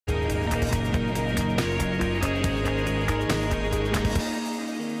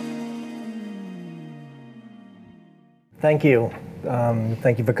Thank you.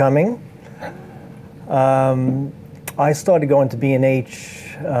 Thank you for coming. I started going to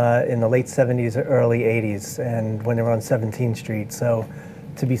B&H in the late 70s or early 80s, and when they were on 17th Street. So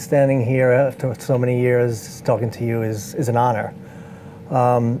to be standing here after so many years talking to you is an honor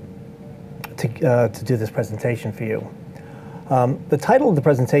to do this presentation for you. The title of the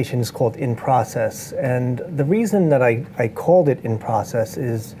presentation is called In Process, and the reason that I called it In Process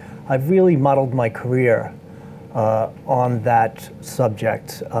is I've really modeled my career on that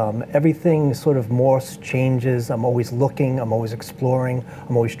subject. Everything sort of morphs, changes. I'm always looking, I'm always exploring,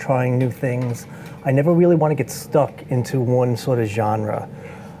 I'm always trying new things. I never really want to get stuck into one sort of genre.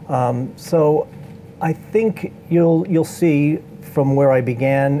 So I think you'll see from where I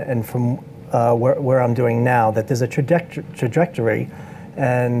began and from where I'm doing now that there's a trajectory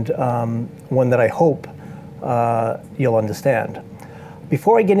and one that I hope you'll understand.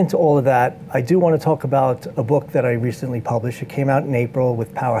 Before I get into all of that, I do want to talk about a book that I recently published. It came out in April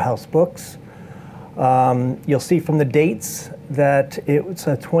with powerHouse Books. You'll see from the dates that it's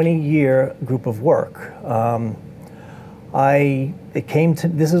a 20-year group of work.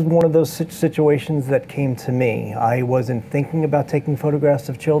 This is one of those situations that came to me. I wasn't thinking about taking photographs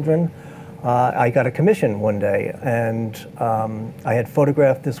of children. I got a commission one day, and I had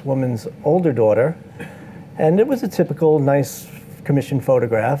photographed this woman's older daughter, and it was a typical nice commission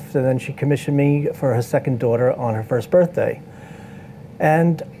photograph, and then she commissioned me for her second daughter on her first birthday.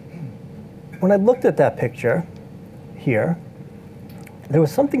 And when I looked at that picture here, there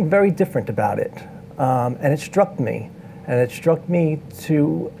was something very different about it, and it struck me. And it struck me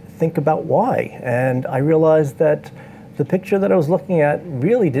to think about why. And I realized that the picture that I was looking at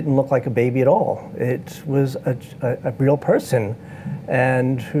really didn't look like a baby at all. It was a real person,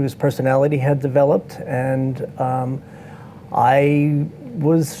 and whose personality had developed, and I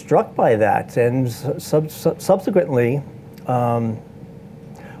was struck by that. And subsequently,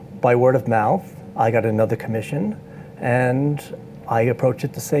 by word of mouth, I got another commission, and I approached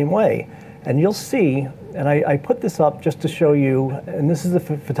it the same way. And you'll see, and I put this up just to show you, and this is the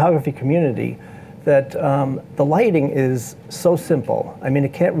photography community, that the lighting is so simple. I mean,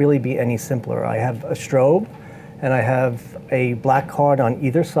 it can't really be any simpler. I have a strobe, and I have a black card on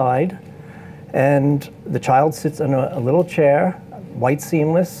either side, and the child sits in a little chair, white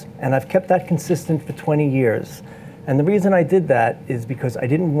seamless, and I've kept that consistent for 20 years. And the reason I did that is because I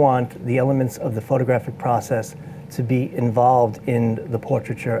didn't want the elements of the photographic process to be involved in the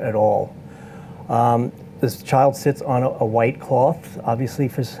portraiture at all. This child sits on a white cloth, obviously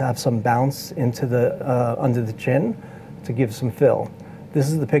to have some bounce into the under the chin to give some fill. This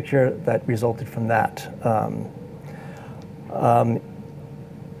is the picture that resulted from that.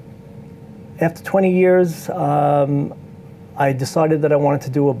 After 20 years, I decided that I wanted to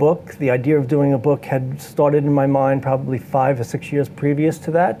do a book. The idea of doing a book had started in my mind probably 5 or 6 years previous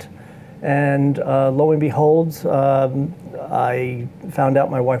to that. And lo and behold, I found out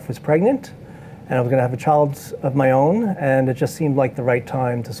my wife was pregnant, and I was going to have a child of my own, and it just seemed like the right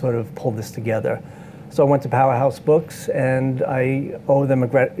time to sort of pull this together. So I went to powerHouse Books, and I owe them a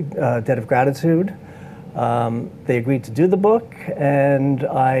debt of gratitude. They agreed to do the book, and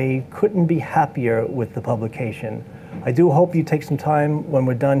I couldn't be happier with the publication. I do hope you take some time when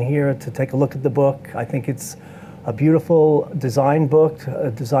we're done here to take a look at the book. I think it's a beautiful design book,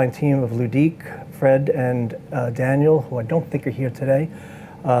 a design team of Ludique, Fred, and Daniel, who I don't think are here today.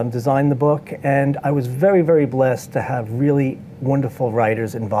 Designed the book, and I was very, very blessed to have really wonderful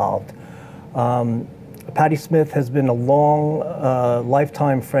writers involved. Patty Smith has been a long,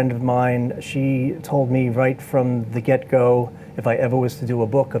 lifetime friend of mine. She told me right from the get-go, if I ever was to do a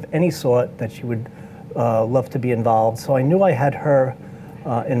book of any sort, that she would love to be involved. So I knew I had her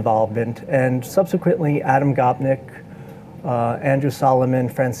involvement, and subsequently Adam Gopnik, Andrew Solomon,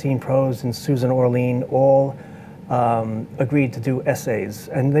 Francine Prose, and Susan Orlean all agreed to do essays,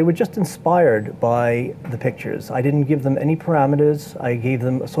 and they were just inspired by the pictures. I didn't give them any parameters. I gave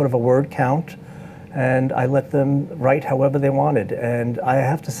them sort of a word count, and I let them write however they wanted. And I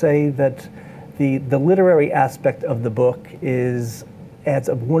have to say that the literary aspect of the book adds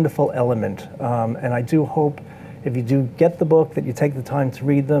a wonderful element, and I do hope if you do get the book that you take the time to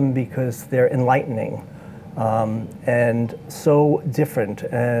read them, because they're enlightening. And so different,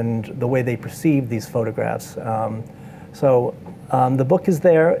 and the way they perceive these photographs. The book is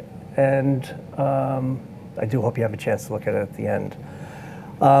there, and I do hope you have a chance to look at it at the end.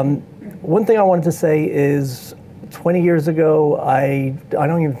 One thing I wanted to say is 20 years ago, I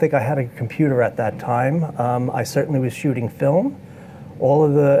don't even think I had a computer at that time. I certainly was shooting film.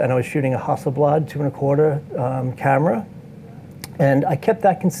 And I was shooting a Hasselblad 2.25 camera. And I kept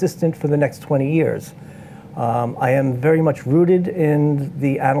that consistent for the next 20 years. I am very much rooted in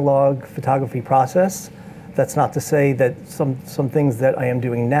the analog photography process. That's not to say that some things that I am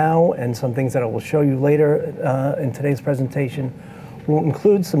doing now and some things that I will show you later in today's presentation will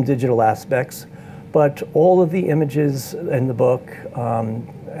include some digital aspects, but all of the images in the book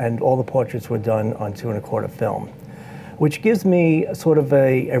and all the portraits were done on 2¼ film, which gives me sort of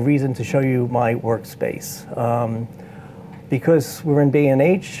a reason to show you my workspace. Because we're in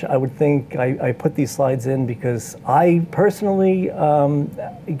B&H, I would think I put these slides in because I personally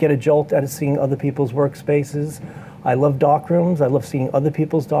get a jolt out of seeing other people's workspaces. I love darkrooms. I love seeing other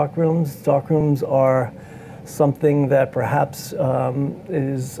people's darkrooms. Darkrooms are something that perhaps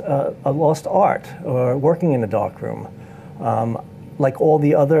is a lost art, or working in a darkroom. Like all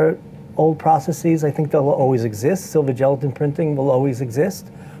the other old processes, I think they'll always exist. Silver gelatin printing will always exist,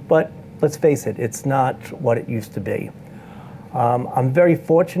 but let's face it, it's not what it used to be. I'm very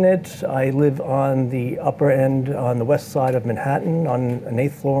fortunate. I live on the upper end, on the west side of Manhattan, on an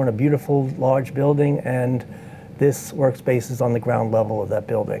 8th floor in a beautiful, large building, and this workspace is on the ground level of that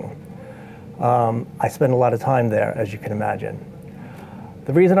building. I spend a lot of time there, as you can imagine.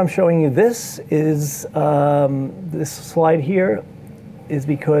 The reason I'm showing you this is, this slide here is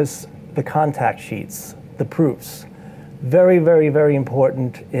because the contact sheets, the proofs, very, very, very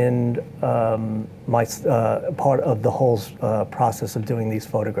important in my part of the whole process of doing these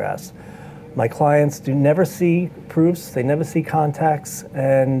photographs. My clients never see proofs, they never see contacts,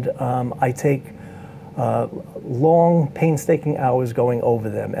 and I take long, painstaking hours going over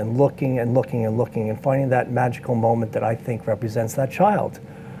them and looking and looking and looking and finding that magical moment that I think represents that child.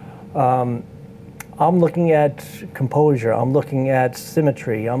 I'm looking at composure, I'm looking at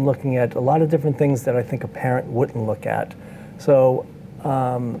symmetry, I'm looking at a lot of different things that I think a parent wouldn't look at. So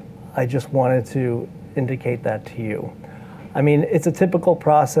I just wanted to indicate that to you. I mean, it's a typical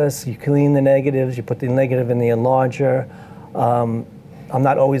process. You clean the negatives, you put the negative in the enlarger. I'm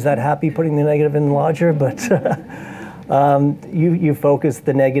not always that happy putting the negative in the enlarger, but you focus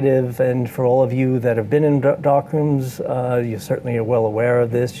the negative, and for all of you that have been in darkrooms, you certainly are well aware of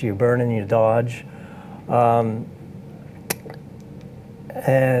this. You burn and you dodge. And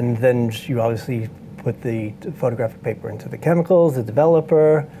then you obviously put the photographic paper into the chemicals, the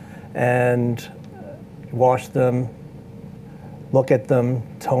developer, and wash them, look at them,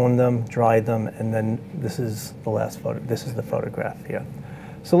 tone them, dry them, and then this is the last photo. This is the photograph here.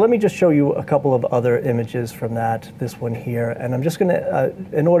 So let me just show you a couple of other images from that, this one here, and I'm just gonna,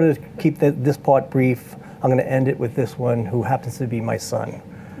 in order to keep this part brief, I'm gonna end it with this one, who happens to be my son.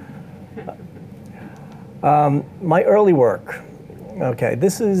 My early work. Okay,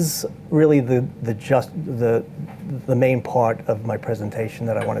 this is really the main part of my presentation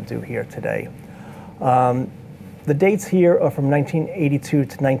that I want to do here today. The dates here are from 1982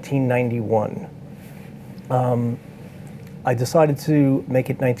 to 1991. I decided to make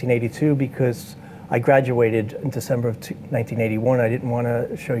it 1982 because I graduated in December of 1981. I didn't want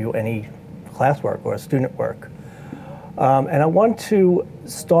to show you any classwork or student work. And I want to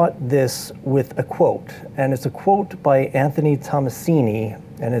start this with a quote, and it's a quote by Anthony Tomasini,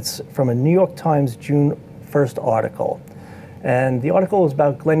 and it's from a New York Times June 1st article. And the article is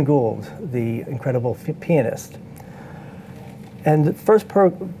about Glenn Gould, the incredible pianist. And the first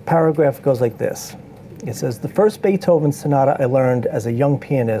paragraph goes like this. It says, "The first Beethoven sonata I learned as a young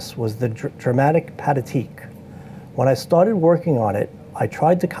pianist was the dramatic Pathetique. When I started working on it, I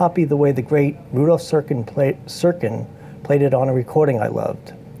tried to copy the way the great Rudolf Serkin played it on a recording I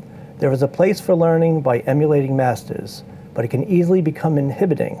loved. There is a place for learning by emulating masters, but it can easily become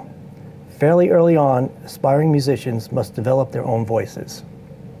inhibiting. Fairly early on, aspiring musicians must develop their own voices."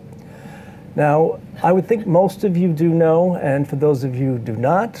 Now, I would think most of you do know, and for those of you who do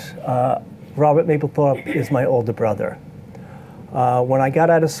not, Robert Mapplethorpe is my older brother. When I got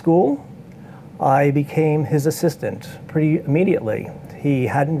out of school, I became his assistant pretty immediately. He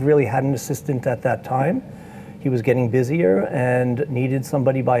hadn't really had an assistant at that time. He was getting busier and needed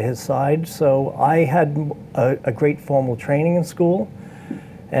somebody by his side, so I had a great formal training in school,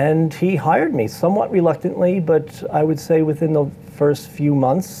 and he hired me somewhat reluctantly, but I would say within the first few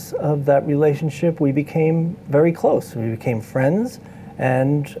months of that relationship, we became very close. We became friends,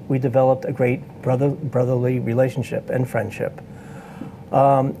 and we developed a great brotherly relationship and friendship.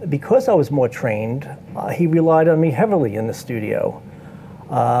 Because I was more trained, he relied on me heavily in the studio.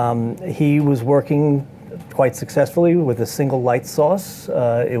 He was working quite successfully with a single light source.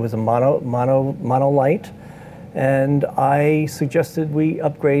 It was a mono light, and I suggested we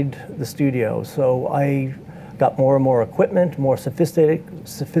upgrade the studio. So I got more and more equipment, more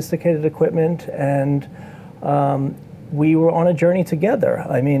sophisticated equipment, and we were on a journey together.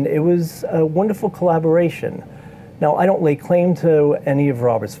 I mean, it was a wonderful collaboration. Now, I don't lay claim to any of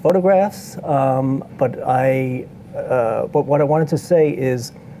Robert's photographs, but what I wanted to say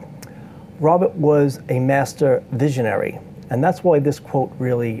is Robert was a master visionary, and that's why this quote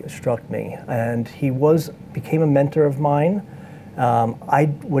really struck me. And he became a mentor of mine. I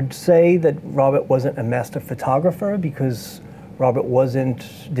would say that Robert wasn't a master photographer because Robert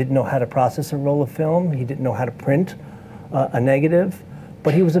didn't know how to process a roll of film. He didn't know how to print a negative,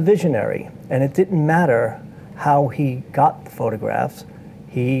 but he was a visionary, and it didn't matter how he got the photographs,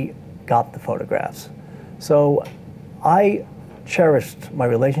 he got the photographs. So I cherished my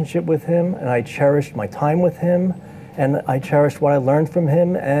relationship with him, and I cherished my time with him, and I cherished what I learned from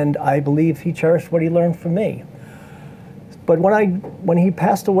him, and I believe he cherished what he learned from me. But when he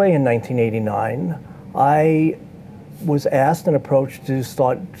passed away in 1989, I was asked and approached to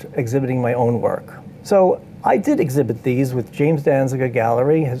start exhibiting my own work. So I did exhibit these with James Danziger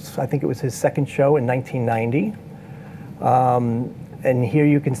Gallery. I think it was his second show in 1990. And here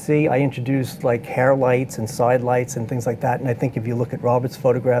you can see I introduced like hair lights and side lights and things like that. And I think if you look at Robert's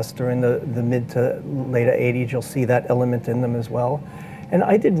photographs during the mid to later 80s, you'll see that element in them as well. And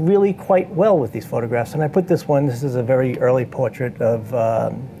I did really quite well with these photographs. And I put this one, this is a very early portrait of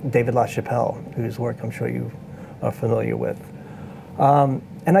David LaChapelle, whose work I'm sure you are familiar with.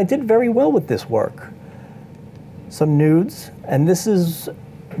 And I did very well with this work. Some nudes, and this is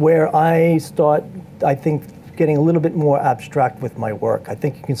where I start, I think, getting a little bit more abstract with my work. I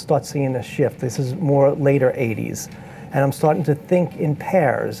think you can start seeing a shift. This is more later 80s. And I'm starting to think in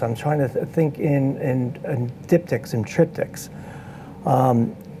pairs. I'm trying to think in diptychs and triptychs. I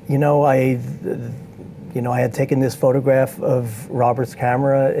had taken this photograph of Robert's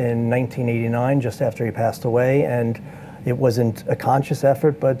camera in 1989, just after he passed away, and it wasn't a conscious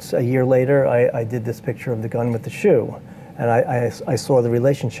effort, but a year later, I did this picture of the gun with the shoe, and I saw the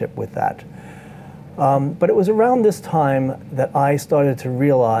relationship with that. But it was around this time that I started to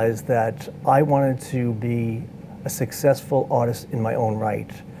realize that I wanted to be a successful artist in my own right.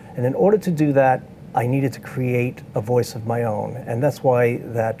 And in order to do that, I needed to create a voice of my own. And that's why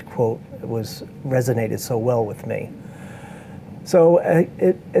that quote resonated so well with me. So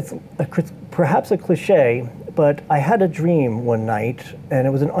it's perhaps a cliche, but I had a dream one night, and it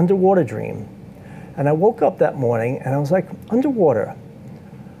was an underwater dream. And I woke up that morning, and I was like, underwater.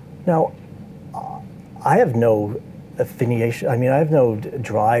 Now, I have no affiliation, I have no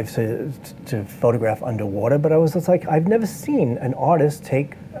drive to photograph underwater, but I was just like, I've never seen an artist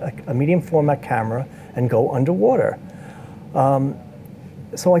take a medium format camera and go underwater.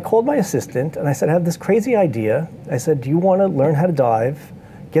 So I called my assistant and I said, I have this crazy idea. I said, do you want to learn how to dive,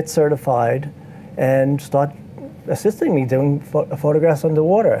 get certified, and start assisting me doing photographs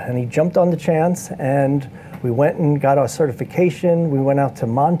underwater? And he jumped on the chance, and we went and got our certification. We went out to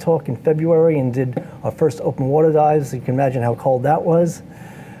Montauk in February and did our first open water dives. You can imagine how cold that was.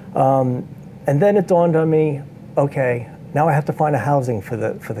 And then it dawned on me, okay, now I have to find a housing for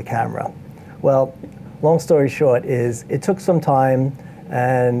the camera. Well, long story short is it took some time,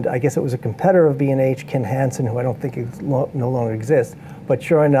 and I guess it was a competitor of B&H, Ken Hansen, who I don't think no longer exists, but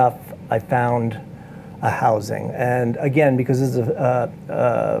sure enough, I found a housing. And again, because this is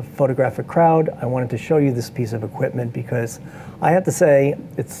a photographic crowd, I wanted to show you this piece of equipment because I have to say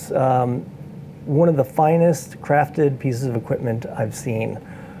it's one of the finest crafted pieces of equipment I've seen.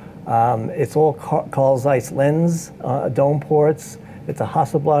 It's all Carl Zeiss lens, dome ports. It's a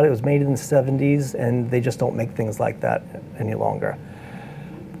Hasselblad. It was made in the 70s, and they just don't make things like that any longer.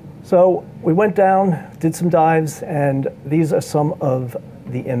 So we went down, did some dives, and these are some of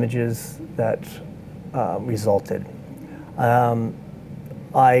the images that resulted.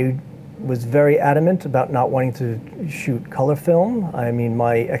 I was very adamant about not wanting to shoot color film. I mean,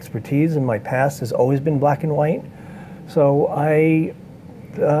 my expertise in my past has always been black and white. So I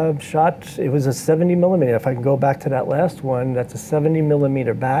shot, it was a 70 millimeter. If I can go back to that last one, that's a 70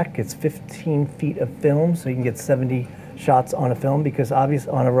 millimeter back. It's 15 feet of film, so you can get 70 shots on a film because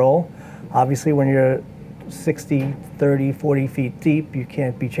obviously on a roll. Obviously when you're 60, 30, 40 feet deep, you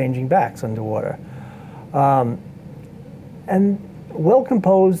can't be changing backs underwater. And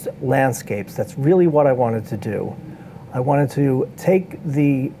well-composed landscapes, that's really what I wanted to do. I wanted to take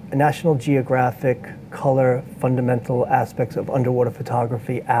the National Geographic color fundamental aspects of underwater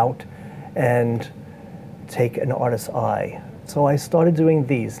photography out and take an artist's eye. So I started doing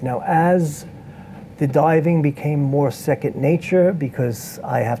these. Now, as the diving became more second nature, because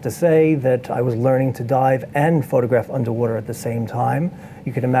I have to say that I was learning to dive and photograph underwater at the same time.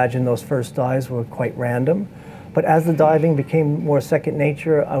 You can imagine those first dives were quite random. But as the diving became more second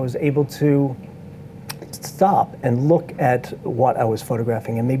nature, I was able to stop and look at what I was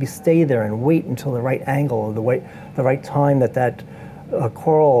photographing and maybe stay there and wait until the right angle or the right time that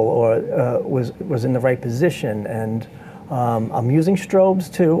coral or was in the right position. And I'm using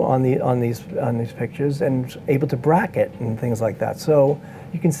strobes too on these pictures and able to bracket and things like that. So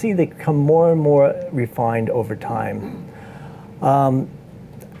you can see they become more and more refined over time.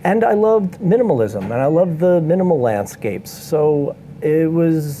 And I loved minimalism, and I loved the minimal landscapes. So it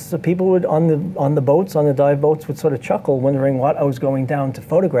was people would on the boats, on the dive boats, would sort of chuckle, wondering what I was going down to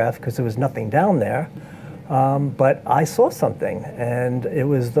photograph because there was nothing down there. But I saw something, and it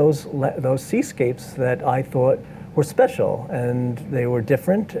was those seascapes that I thought were special, and they were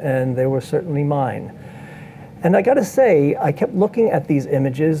different, and they were certainly mine. And I got to say, I kept looking at these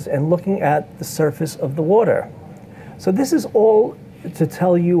images and looking at the surface of the water. So this is all to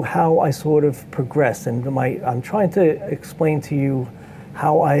tell you how I sort of progress, and I'm trying to explain to you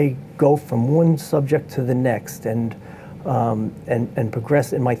how I go from one subject to the next and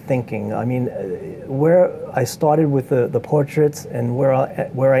progress in my thinking. I mean, where I started with the portraits and where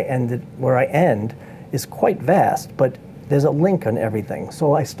I end is quite vast, but there's a link on everything.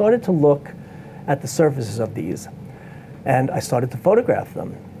 So I started to look at the surfaces of these, and I started to photograph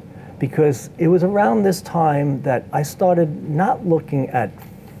them, because it was around this time that I started not looking at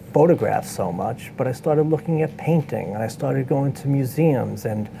photographs so much, but I started looking at painting, and I started going to museums,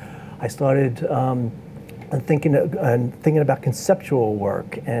 and I started thinking about conceptual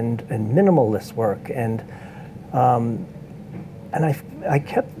work and minimalist work, and I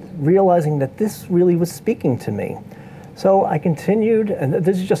kept realizing that this really was speaking to me. So I continued, and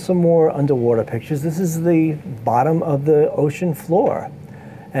this is just some more underwater pictures. This is the bottom of the ocean floor.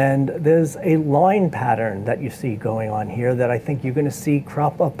 And there's a line pattern that you see going on here that I think you're going to see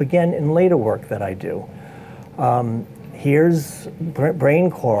crop up again in later work that I do. Here's brain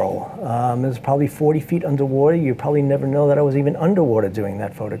coral. It's probably 40 feet underwater. You probably never know that I was even underwater doing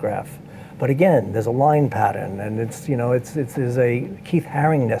that photograph. But again, there's a line pattern, and it's, you know, there's a Keith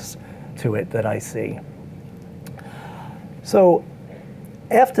Haringness to it that I see. So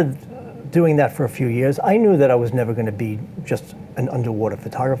after doing that for a few years, I knew that I was never going to be just an underwater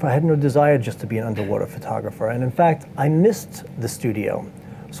photographer. I had no desire just to be an underwater photographer. And in fact, I missed the studio.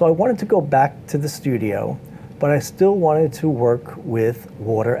 So I wanted to go back to the studio, but I still wanted to work with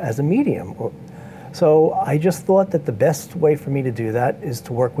water as a medium. So I just thought that the best way for me to do that is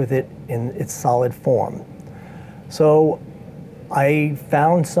to work with it in its solid form. So I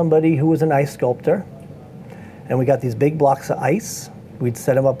found somebody who was an ice sculptor, and we got these big blocks of ice. We'd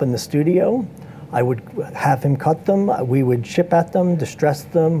set them up in the studio. I would have him cut them. We would chip at them, distress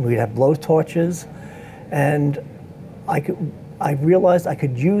them. We'd have blow torches. And I realized I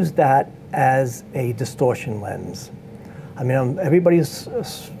could use that as a distortion lens. I mean, everybody's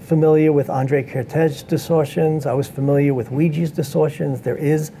familiar with André Kertész's distortions. I was familiar with Ouija's distortions. There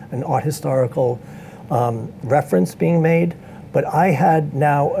is an art historical reference being made, but I had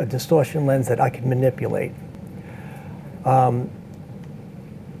now a distortion lens that I could manipulate.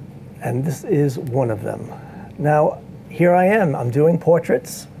 And this is one of them. Now, here I am. I'm doing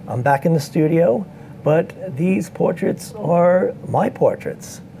portraits. I'm back in the studio, but these portraits are my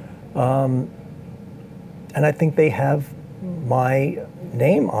portraits. And I think they have my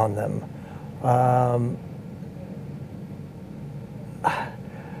name on them.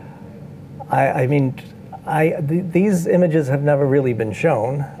 These images have never really been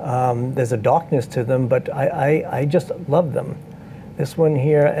shown. There's a darkness to them, but I just love them. This one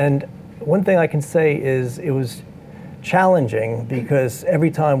here, and one thing I can say is it was challenging because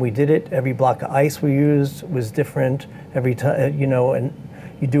every time we did it, every block of ice we used was different. Every time, you know, and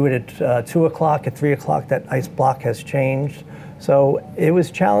you do it at 2 o'clock, at 3 o'clock, that ice block has changed. So it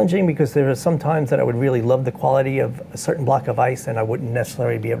was challenging because there were some times that I would really love the quality of a certain block of ice and I wouldn't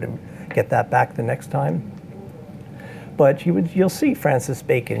necessarily be able to get that back the next time. But you'll see Francis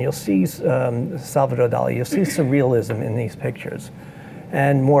Bacon, you'll see Salvador Dali, you'll see surrealism in these pictures,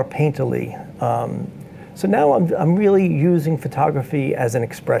 and more painterly. So now I'm really using photography as an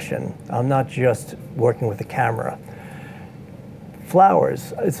expression. I'm not just working with a camera.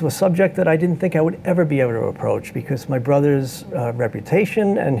 Flowers, it's a subject that I didn't think I would ever be able to approach because my brother's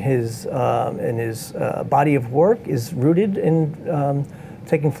reputation and his body of work is rooted in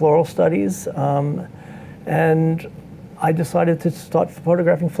taking floral studies. And I decided to start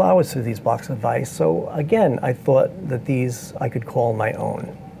photographing flowers through these blocks of ice. So again, I thought that these I could call my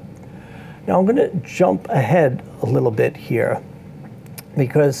own. Now I'm going to jump ahead a little bit here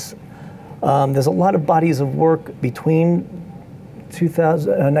because there's a lot of bodies of work between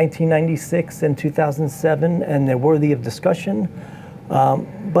 1996 and 2007, and they're worthy of discussion.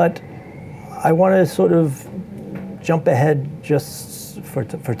 But I want to sort of jump ahead just for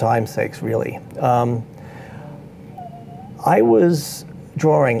time's sakes, really. I was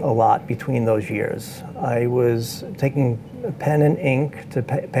drawing a lot between those years. I was taking pen and ink to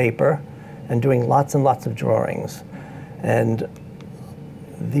paper and doing lots and lots of drawings. And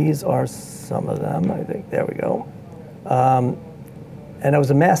these are some of them, I think. There we go. And I was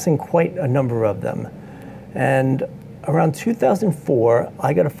amassing quite a number of them. And around 2004,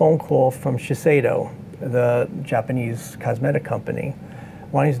 I got a phone call from Shiseido, the Japanese cosmetic company,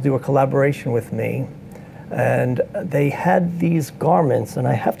 wanting to do a collaboration with me. And they had these garments, and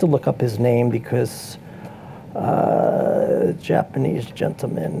I have to look up his name because Japanese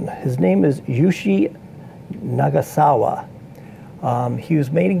gentleman, his name is Yushi Nagasawa. He was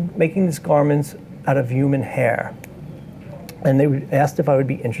making these garments out of human hair. And they asked if I would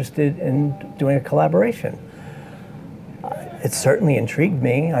be interested in doing a collaboration. It certainly intrigued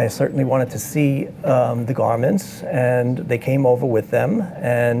me. I certainly wanted to see the garments, and they came over with them.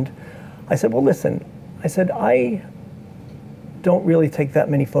 And I said, well, listen, I said, I don't really take that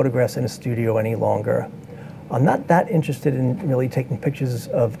many photographs in a studio any longer. I'm not that interested in really taking pictures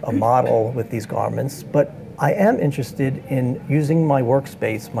of a model with these garments, but I am interested in using my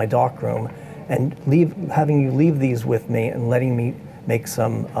workspace, my darkroom, and having you leave these with me and letting me make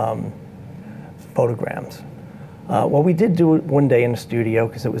some photograms. Well, we did do it one day in the studio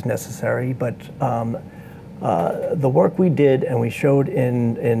because it was necessary, but the work we did and we showed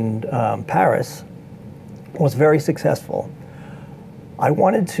in Paris was very successful. I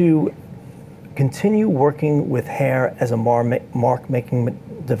wanted to continue working with hair as a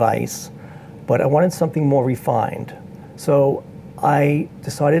mark-making device, but I wanted something more refined. So I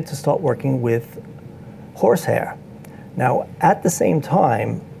decided to start working with horsehair. Now, at the same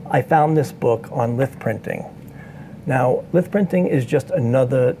time, I found this book on litho printing. Now, litho printing is just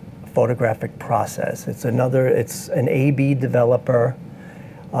another photographic process. It's an A/B developer.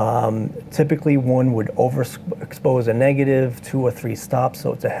 Typically, one would overexpose a negative, 2 or 3 stops,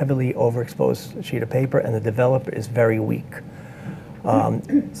 so it's a heavily overexposed sheet of paper, and the developer is very weak.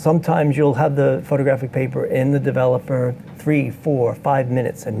 Sometimes you'll have the photographic paper in the developer 3, 4, 5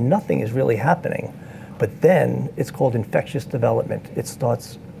 minutes, and nothing is really happening. But then it's called infectious development. It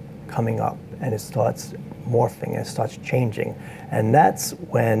starts coming up, and it starts morphing, and it starts changing. And that's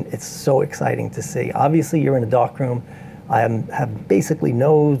when it's so exciting to see. Obviously, you're in a darkroom. I have basically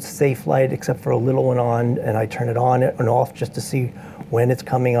no safe light except for a little one on, and I turn it on and off just to see when it's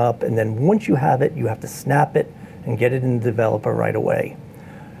coming up. And then once you have it, you have to snap it and get it in the developer right away.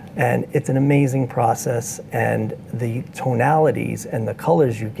 And it's an amazing process, and the tonalities and the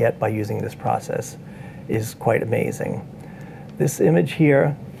colors you get by using this process is quite amazing. This image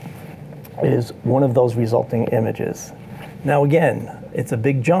here is one of those resulting images. Now again, it's a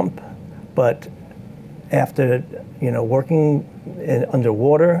big jump, but after working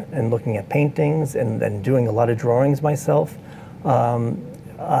underwater and looking at paintings and doing a lot of drawings myself,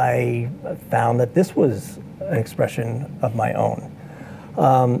 I found that this was an expression of my own.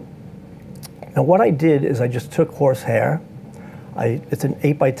 Now what I did is I just took horsehair. It's an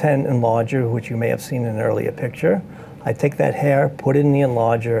 8x10 enlarger, which you may have seen in an earlier picture. I take that hair, put it in the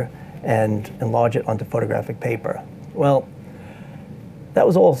enlarger, and enlarge it onto photographic paper. Well, that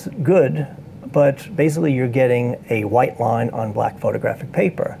was all good, but basically you're getting a white line on black photographic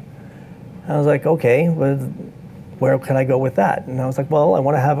paper. And I was like, okay, well, where can I go with that? And I was like, well, I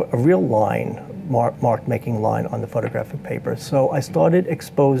want to have a real line, mark-making line on the photographic paper. So I started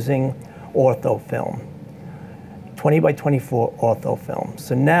exposing ortho film, 20x24 ortho film.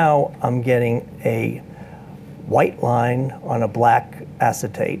 So now I'm getting a white line on a black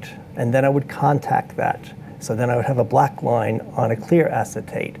acetate, and then I would contact that. So then I would have a black line on a clear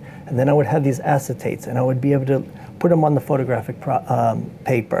acetate. And then I would have these acetates, and I would be able to put them on the photographic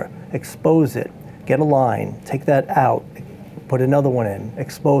paper, expose it, get a line, take that out, put another one in,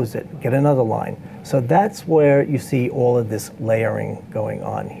 expose it, get another line. So that's where you see all of this layering going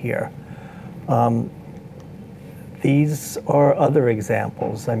on here. These are other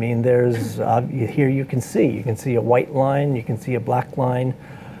examples. I mean, there's, here you can see a white line, you can see a black line.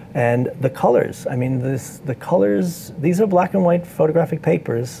 And the colors, I mean, the colors, these are black and white photographic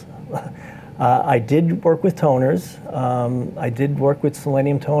papers. I did work with toners. I did work with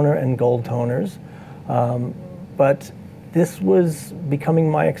selenium toner and gold toners. But this was becoming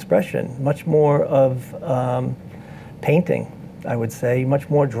my expression, much more of painting, I would say, much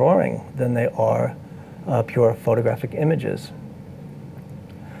more drawing than they are pure photographic images.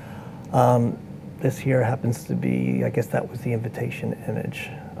 This here happens to be, I guess that was the invitation image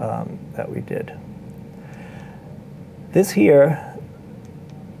that we did. This here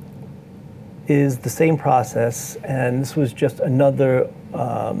is the same process, and this was just another,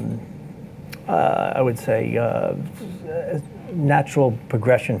 I would say, natural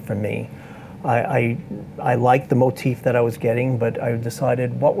progression for me. I liked the motif that I was getting, but I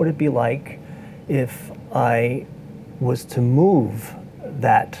decided, what would it be like if I was to move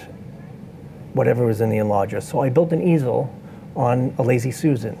that, whatever was in the enlarger? So I built an easel on a Lazy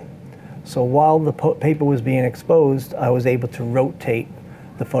Susan. So while the paper was being exposed, I was able to rotate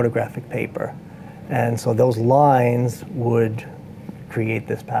the photographic paper. And so those lines would create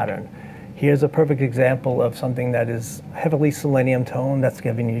this pattern. Here's a perfect example of something that is heavily selenium tone, that's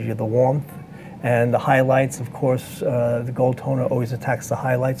giving you the warmth. And the highlights, of course, the gold toner always attacks the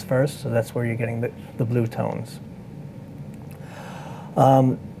highlights first, so that's where you're getting the blue tones.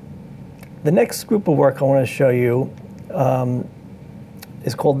 The next group of work I want to show you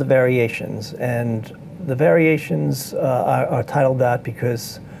is called the variations. And the variations are titled that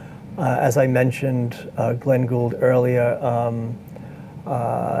because, as I mentioned Glenn Gould earlier,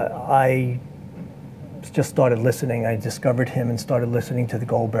 I just started listening. I discovered him and started listening to the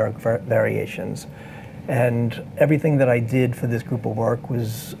Goldberg variations. And everything that I did for this group of work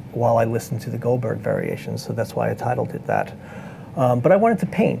was while I listened to the Goldberg variations, so that's why I titled it that. But I wanted to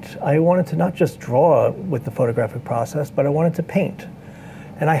paint. I wanted to not just draw with the photographic process, but I wanted to paint.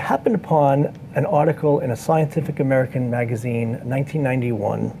 And I happened upon an article in a Scientific American magazine,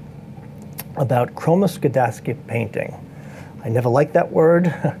 1991, about chromoscodastic painting. I never liked that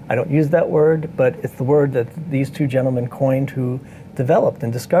word. I don't use that word, but it's the word that these two gentlemen coined who developed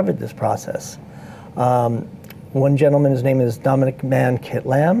and discovered this process. One gentleman, his name is Dominic Mann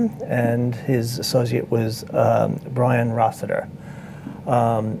Kitlam, and his associate was Brian Rossiter.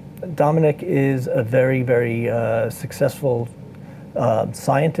 Dominic is a very, very successful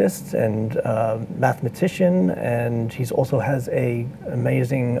scientist and mathematician, and he also has an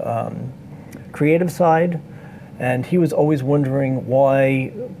amazing creative side. And he was always wondering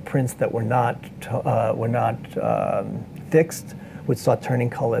why prints that were not fixed would start turning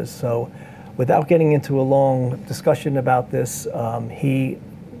colors. So without getting into a long discussion about this, he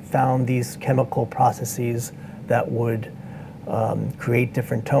found these chemical processes that would create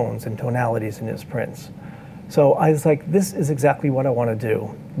different tones and tonalities in his prints. So I was like, this is exactly what I want to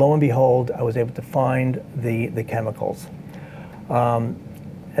do. Lo and behold, I was able to find the chemicals.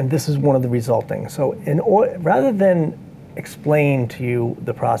 And this is one of the resulting. So rather than explain to you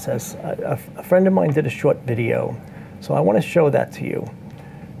the process, a friend of mine did a short video. So I want to show that to you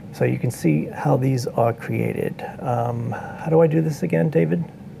so you can see how these are created. How do I do this again, David?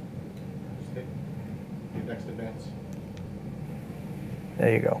 Next advance.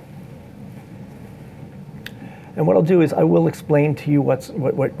 There you go. And what I'll do is I will explain to you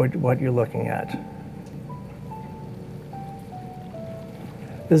what you're looking at.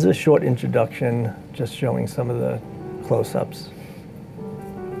 This is a short introduction, just showing some of the close-ups.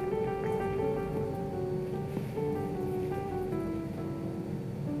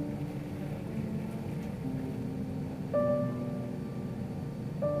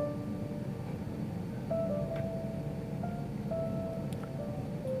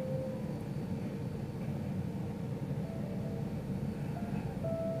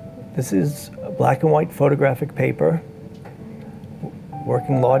 This is black and white photographic paper,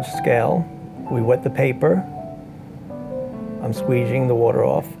 working large scale. We wet the paper. I'm squeegeeing the water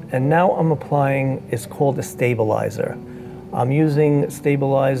off. And now I'm applying, it's called a stabilizer. I'm using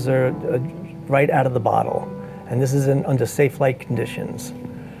stabilizer right out of the bottle. And this is under safe light conditions.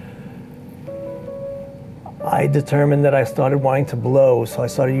 I determined that I started wanting to blow, so I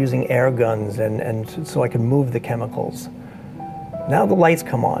started using air guns and so I could move the chemicals. Now the lights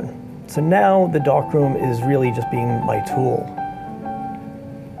come on. So now the darkroom is really just being my tool.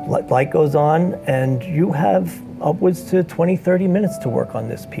 Light goes on, and you have upwards to 20, 30 minutes to work on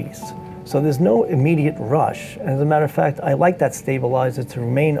this piece. So there's no immediate rush. As a matter of fact, I like that stabilizer to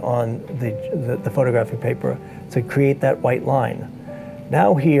remain on the photographic paper to create that white line.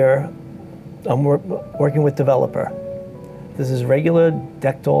 Now here, I'm working with developer. This is regular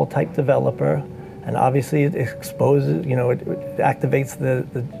Dectol type developer, and obviously it exposes, it activates the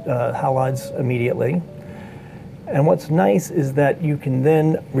halides immediately. And what's nice is that you can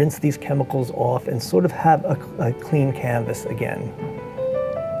then rinse these chemicals off and sort of have a clean canvas again.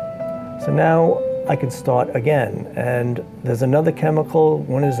 So now I can start again. And there's another chemical.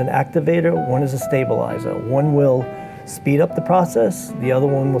 One is an activator, one is a stabilizer. One will speed up the process, the other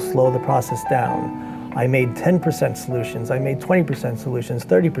one will slow the process down. I made 10% solutions, I made 20% solutions,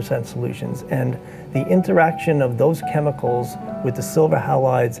 30% solutions, and the interaction of those chemicals with the silver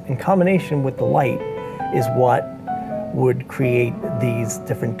halides in combination with the light is what would create these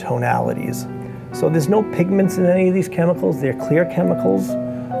different tonalities. So there's no pigments in any of these chemicals. They're clear chemicals.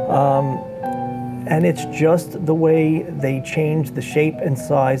 And it's just the way they change the shape and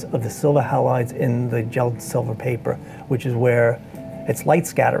size of the silver halides in the gelled silver paper, which is where it's light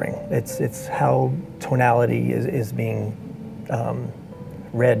scattering. It's how tonality is being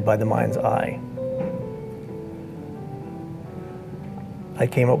read by the mind's eye. I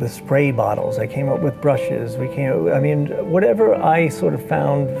came up with spray bottles, I came up with brushes, I mean, whatever I sort of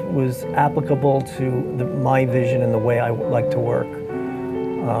found was applicable to my vision and the way I like to work.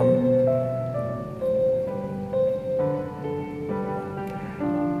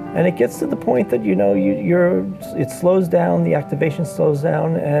 And it gets to the point that, you know, it slows down, the activation slows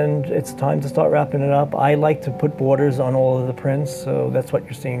down, and it's time to start wrapping it up. I like to put borders on all of the prints, so that's what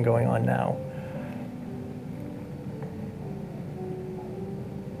you're seeing going on now.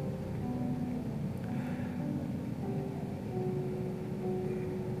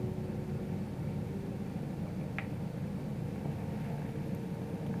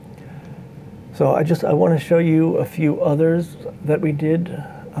 So I want to show you a few others that we did.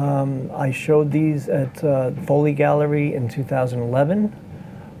 I showed these at Foley Gallery in 2011.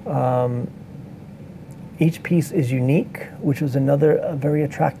 Each piece is unique, which was another very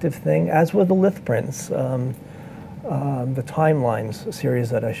attractive thing, as were the lith prints, the Timelines series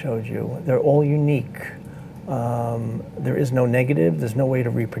that I showed you. They're all unique. There is no negative. There's no way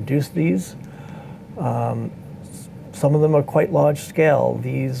to reproduce these. Some of them are quite large scale.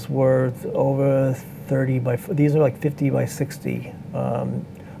 These were over 30 by, these are like 50 by 60. A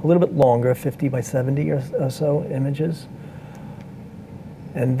little bit longer, 50 by 70 or so images.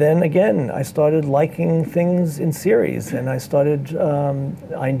 And then again, I started liking things in series, and I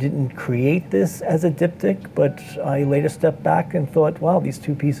didn't create this as a diptych, but I later stepped back and thought, wow, these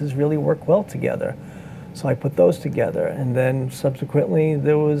two pieces really work well together. So I put those together, and then subsequently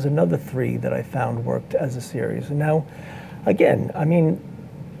there was another 3 that I found worked as a series. And now, again, I mean,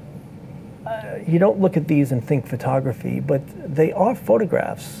 you don't look at these and think photography, but they are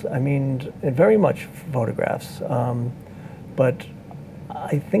photographs. I mean, very much photographs. But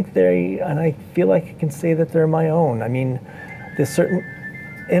I think and I feel like I can say that they're my own. I mean, there's certain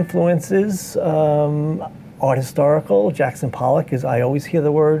influences. Art historical, Jackson Pollock I always hear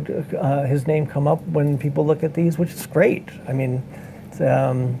the word, his name come up when people look at these, which is great. I mean,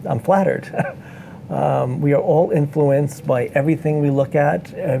 I'm flattered. We are all influenced by everything we look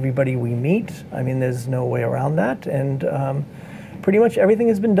at, everybody we meet. I mean, there's no way around that. And pretty much everything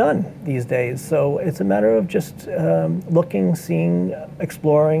has been done these days. So it's a matter of just looking, seeing,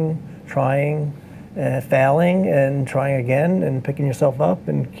 exploring, trying, failing, and trying again, and picking yourself up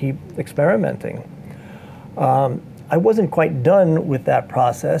and keep experimenting. I wasn't quite done with that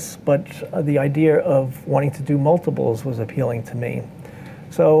process, but the idea of wanting to do multiples was appealing to me.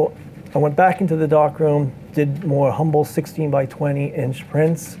 So I went back into the darkroom, did more humble 16 by 20 inch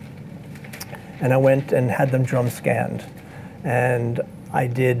prints, and I went and had them drum scanned. And I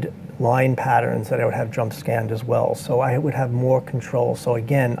did line patterns that I would have drum scanned as well. So I would have more control. So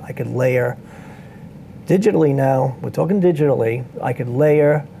again, I could layer digitally now, we're talking digitally, I could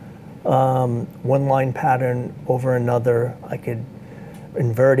layer one line pattern over another. I could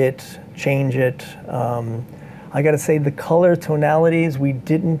invert it, change it. I got to say, the color tonalities,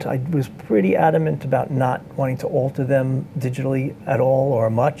 I was pretty adamant about not wanting to alter them digitally at all or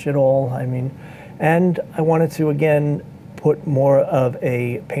much at all. I mean, and I wanted to, again, put more of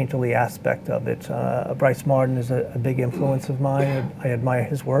a painterly aspect of it. Bryce Martin is a big influence of mine. I admire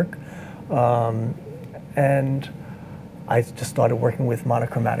his work. And I just started working with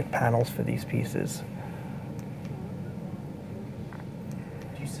monochromatic panels for these pieces.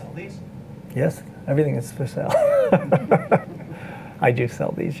 Do you sell these? Yes, everything is for sale. I do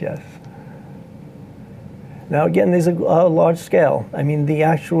sell these, yes. Now again, these are large scale. I mean, the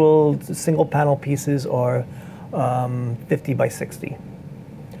actual single panel pieces are 50 by 60.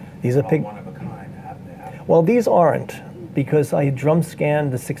 These are one of a kind. Well, these aren't, because I drum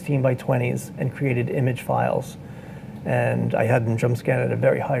scanned the 16 by 20s and created image files. And I had them drum scanned at a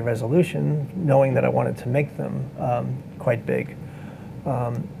very high resolution, knowing that I wanted to make them quite big.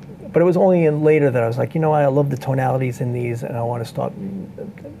 But it was only later that I was like, you know what, I love the tonalities in these, and I want to start,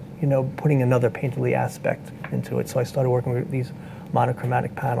 you know, putting another painterly aspect into it. So I started working with these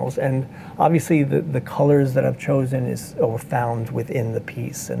monochromatic panels. And obviously the colors that I've chosen are found within the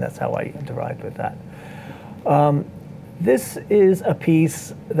piece, and that's how I derived with that. This is a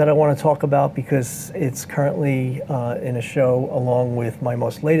piece that I want to talk about because it's currently in a show along with my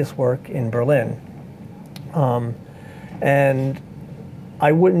most latest work in Berlin. And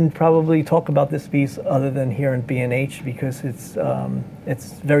I wouldn't probably talk about this piece other than here in B&H because it's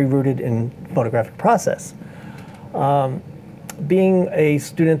very rooted in photographic process. Being a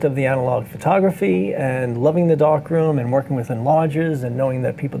student of the analog photography and loving the darkroom and working with enlargers and knowing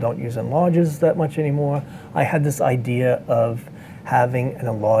that people don't use enlargers that much anymore, I had this idea of having an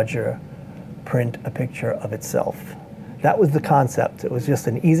enlarger print a picture of itself. That was the concept. It was just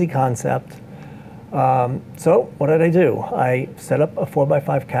an easy concept. So what did I do? I set up a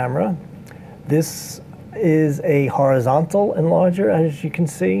 4x5 camera. This is a horizontal enlarger, as you can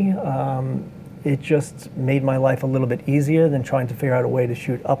see. It just made my life a little bit easier than trying to figure out a way to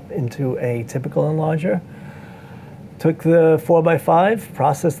shoot up into a typical enlarger. Took the 4x5,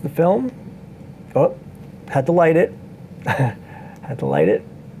 processed the film. Oh, had to light it. Had to light it.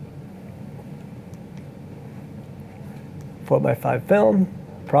 4x5 film,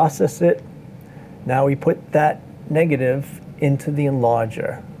 process it. Now we put that negative into the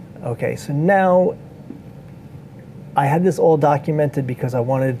enlarger. Okay, so now I had this all documented because I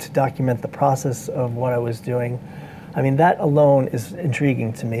wanted to document the process of what I was doing. I mean, that alone is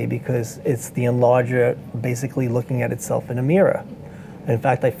intriguing to me because it's the enlarger basically looking at itself in a mirror. In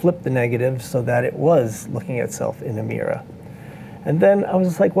fact, I flipped the negative so that it was looking at itself in a mirror. And then I was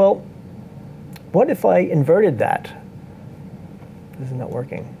just like, well, what if I inverted that? This is not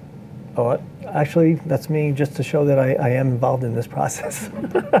working. Oh, actually, that's me just to show that I am involved in this process.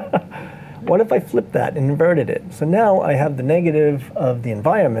 What if I flipped that and inverted it? So now I have the negative of the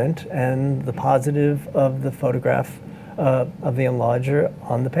environment and the positive of the photograph of the enlarger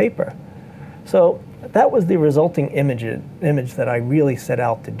on the paper. So that was the resulting image that I really set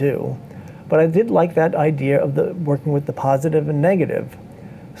out to do. But I did like that idea of working with the positive and negative.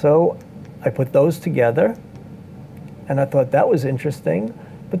 So I put those together, and I thought that was interesting.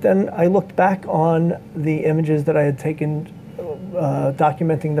 But then I looked back on the images that I had taken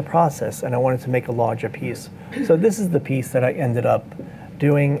documenting the process, and I wanted to make a larger piece. So this is the piece that I ended up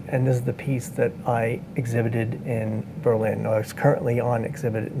doing, and this is the piece that I exhibited in Berlin, or is currently on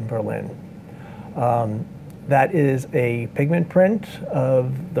exhibit in Berlin. That is a pigment print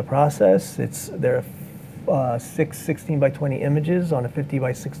of the process. There are 6 16 by 20 images on a 50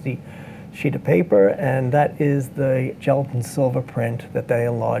 by 60 sheet of paper, and that is the gelatin silver print that the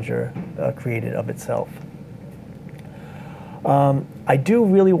enlarger created of itself. I do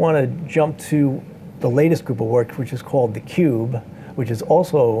really want to jump to the latest group of work, which is called the Cube, which is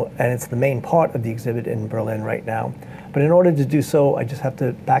also, and it's the main part of the exhibit in Berlin right now. But in order to do so, I just have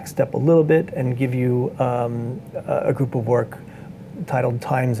to backstep a little bit and give you a group of work titled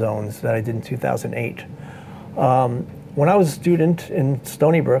Time Zones that I did in 2008. When I was a student in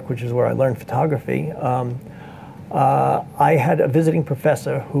Stony Brook, which is where I learned photography, I had a visiting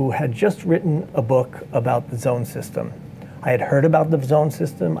professor who had just written a book about the zone system. I had heard about the zone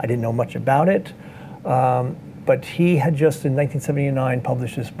system. I didn't know much about it. But he had just in 1979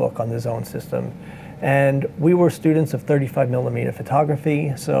 published this book on the zone system. And we were students of 35mm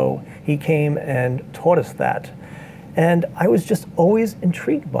photography, so he came and taught us that. And I was just always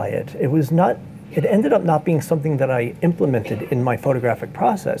intrigued by it. It ended up not being something that I implemented in my photographic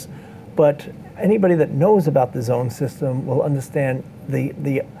process, but anybody that knows about the zone system will understand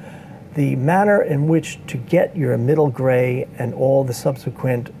the manner in which to get your middle gray and all the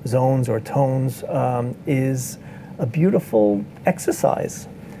subsequent zones or tones is a beautiful exercise.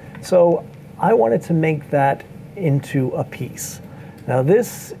 So I wanted to make that into a piece. Now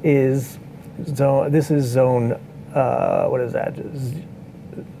this is zone, what is that?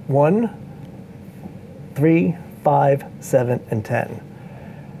 1, 3, 5, 7, and 10.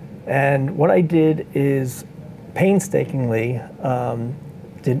 And what I did is painstakingly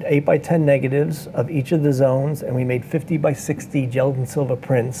did 8 by 10 negatives of each of the zones, and we made 50 by 60 gelatin silver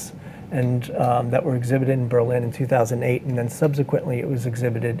prints, and that were exhibited in Berlin in 2008, and then subsequently it was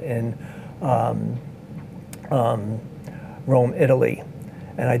exhibited in Rome, Italy.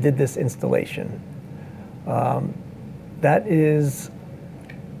 And I did this installation. That is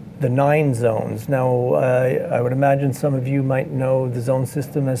the 9 zones. Now, I would imagine some of you might know the zone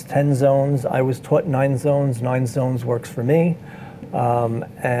system as 10 zones. I was taught 9 zones. 9 zones works for me.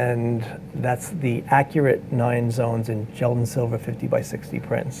 And that's the accurate 9 zones in gelatin silver 50 by 60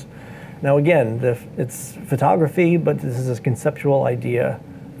 prints. Now again, it's photography, but this is a conceptual idea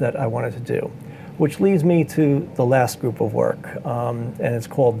that I wanted to do, which leads me to the last group of work, and it's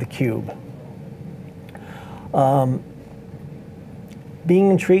called the Cube.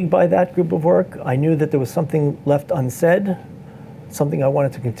 Being intrigued by that group of work, I knew that there was something left unsaid, something I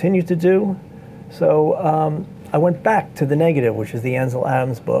wanted to continue to do. So I went back to the negative, which is the Ansel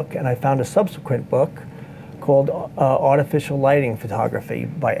Adams book, and I found a subsequent book called Artificial Lighting Photography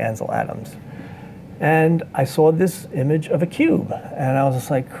by Ansel Adams. And I saw this image of a cube, and I was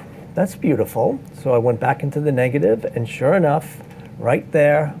just like, that's beautiful. So I went back into the negative, and sure enough, right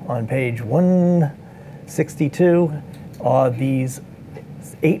there on page 162 are these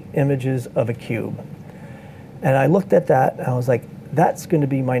 8 images of a cube. And I looked at that, and I was like, that's going to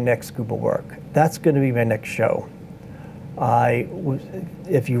be my next scuba work. That's going to be my next show.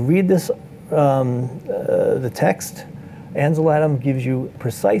 If you read this, the text, Ansel Adams gives you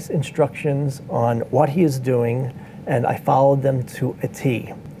precise instructions on what he is doing, and I followed them to a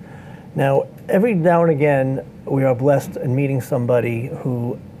T. Now, every now and again, we are blessed in meeting somebody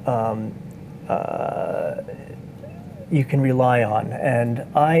who you can rely on. And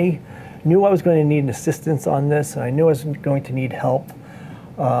I knew I was going to need assistance on this, and I knew I was going to need help.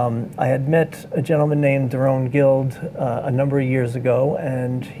 I had met a gentleman named Daron Guild a number of years ago,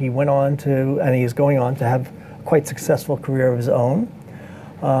 and he went on to, and he is going on to have a quite successful career of his own.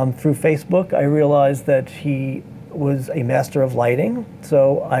 Through Facebook, I realized that he was a master of lighting,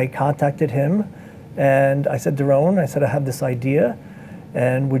 so I contacted him, and I said, Daron, I said, I have this idea,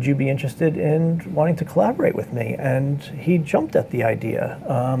 and would you be interested in wanting to collaborate with me? And he jumped at the idea.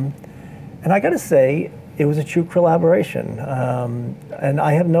 And I got to say, it was a true collaboration. And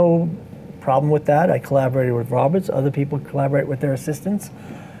I have no problem with that. I collaborated with Roberts. Other people collaborate with their assistants.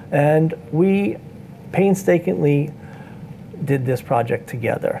 And we painstakingly did this project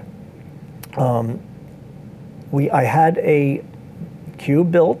together. I had a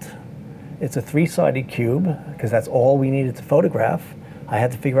cube built. It's a 3-sided cube, because that's all we needed to photograph. I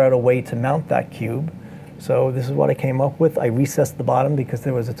had to figure out a way to mount that cube. So this is what I came up with. I recessed the bottom because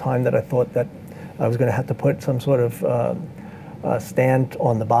there was a time that I thought that I was going to have to put some sort of stand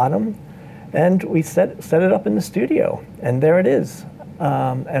on the bottom. And we set it up in the studio, and there it is.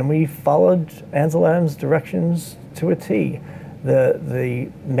 And we followed Ansel Adams' directions to a T. The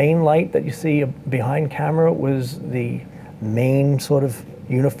main light that you see behind camera was the main sort of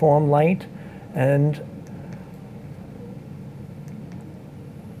uniform light, and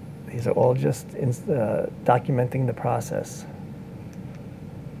these are all just documenting the process.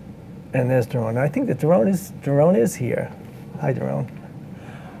 And there's Daron. I think that Daron is here. Hi, Daron.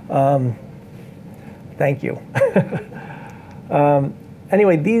 Thank you.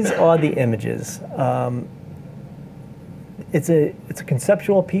 Anyway, these are the images. It's a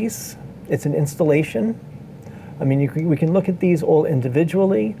conceptual piece. It's an installation. I mean, we can look at these all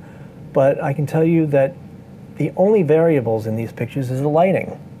individually, but I can tell you that the only variables in these pictures is the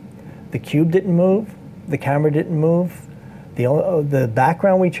lighting. The cube didn't move. The camera didn't move. The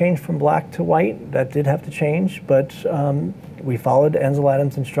background we changed from black to white. That did have to change, but we followed Ansel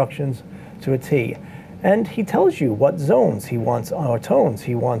Adams' instructions to a T. And he tells you what zones he wants, or tones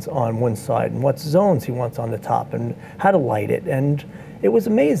he wants on one side, and what zones he wants on the top, and how to light it. And it was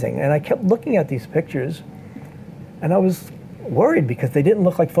amazing. And I kept looking at these pictures, and I was worried because they didn't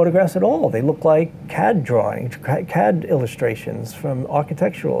look like photographs at all. They looked like CAD drawings, CAD illustrations from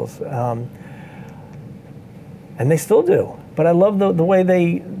architecturals. And they still do. But I love the way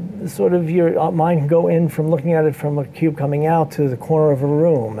they sort of, your mind can go in from looking at it from a cube coming out to the corner of a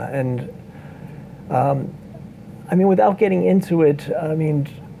room. And I mean, without getting into it, I mean,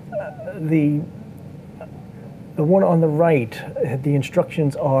 the one on the right, the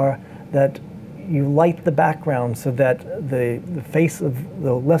instructions are that you light the background so that the face of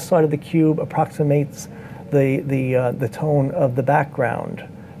the left side of the cube approximates the tone of the background.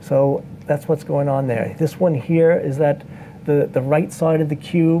 So that's what's going on there. This one here is that the right side of the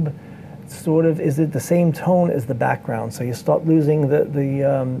cube sort of is the same tone as the background, so you start losing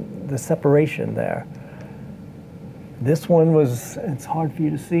the separation there. This one was, it's hard for you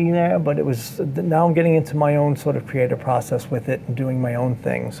to see there, but it was, now I'm getting into my own sort of creative process with it and doing my own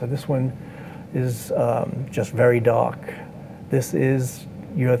thing. So this one is just very dark. This is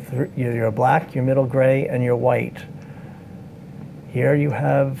your black, your middle gray, and your white. Here you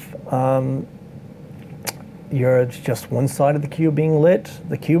have just one side of the cube being lit.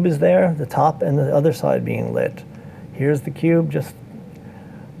 The cube is there, the top and the other side being lit. Here's the cube, just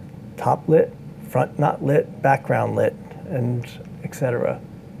top lit, front not lit, background lit, and etc.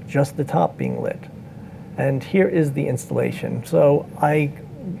 Just the top being lit. And here is the installation. So I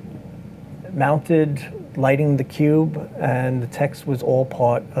mounted lighting the cube, and the text was all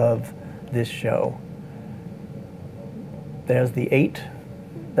part of this show. There's the 8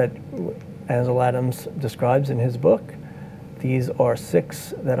 that Ansel Adams describes in his book. These are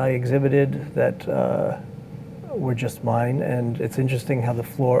 6 that I exhibited that were just mine, and it's interesting how the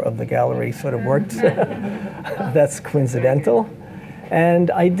floor of the gallery sort of worked. That's coincidental.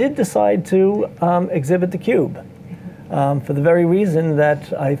 And I did decide to exhibit the cube for the very reason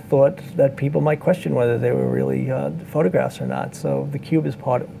that I thought that people might question whether they were really photographs or not. So the cube is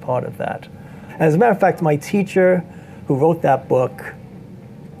part of that. As a matter of fact, my teacher who wrote that book,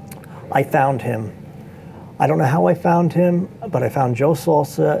 I found him. I don't know how I found him, but I found Joe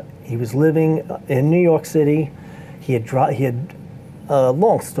Salsa. He was living in New York City. He had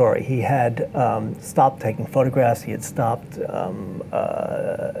long story. He had stopped taking photographs. He had stopped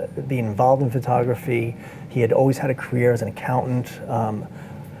being involved in photography. He had always had a career as an accountant,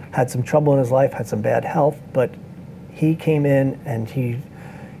 had some trouble in his life, had some bad health, but he came in and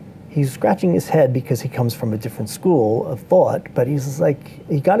he's scratching his head because he comes from a different school of thought, but he's just like,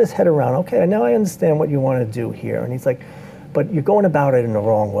 he got his head around, okay, now I understand what you want to do here. And he's like, but you're going about it in the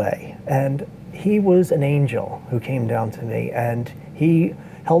wrong way. And he was an angel who came down to me, and he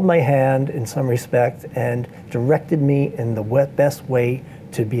held my hand in some respect and directed me in the best way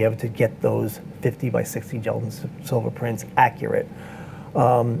to be able to get those 50 by 60 gel and silver prints accurate.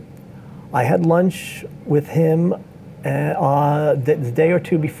 I had lunch with him the day or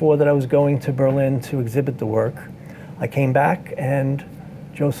two before that I was going to Berlin to exhibit the work. I came back and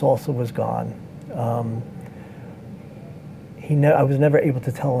Joe Salsa was gone. I was never able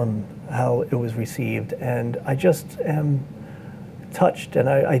to tell him how it was received, and I just am touched, and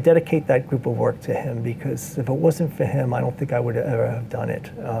I dedicate that group of work to him, because if it wasn't for him, I don't think I would ever have done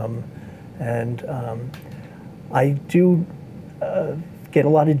it. I do get a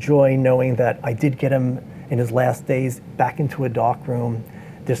lot of joy knowing that I did get him in his last days back into a dark room.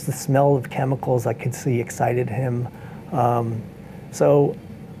 Just the smell of chemicals I could see excited him. So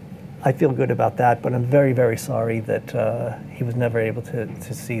I feel good about that, but I'm very, very sorry that he was never able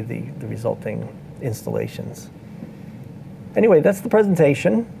to see the resulting installations. Anyway, that's the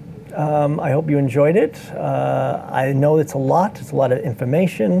presentation. I hope you enjoyed it. I know it's a lot of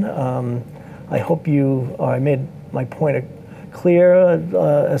information. I hope I made my point clear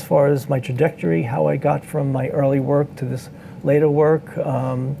as far as my trajectory, how I got from my early work to this later work.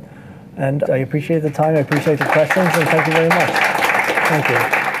 And I appreciate the time, I appreciate the questions, and thank you very much. Thank you.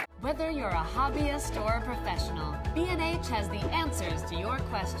 Whether you're a hobbyist or a professional, B&H has the answers to your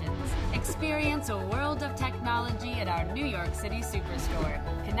questions. Experience a world of technology at our New York City Superstore.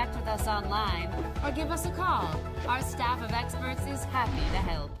 Connect with us online or give us a call. Our staff of experts is happy to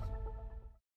help.